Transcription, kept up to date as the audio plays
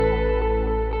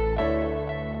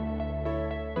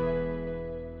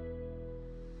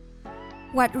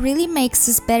What really makes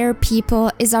us better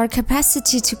people is our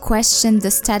capacity to question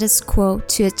the status quo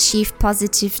to achieve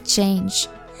positive change.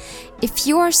 If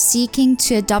you are seeking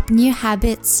to adopt new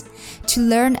habits, to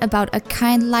learn about a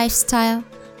kind lifestyle,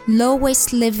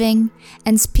 low-waste living,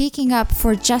 and speaking up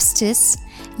for justice,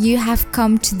 you have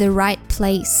come to the right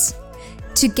place.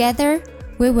 Together,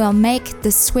 we will make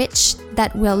the switch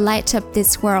that will light up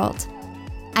this world.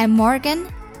 I'm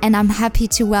Morgan, and I'm happy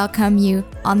to welcome you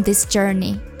on this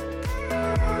journey.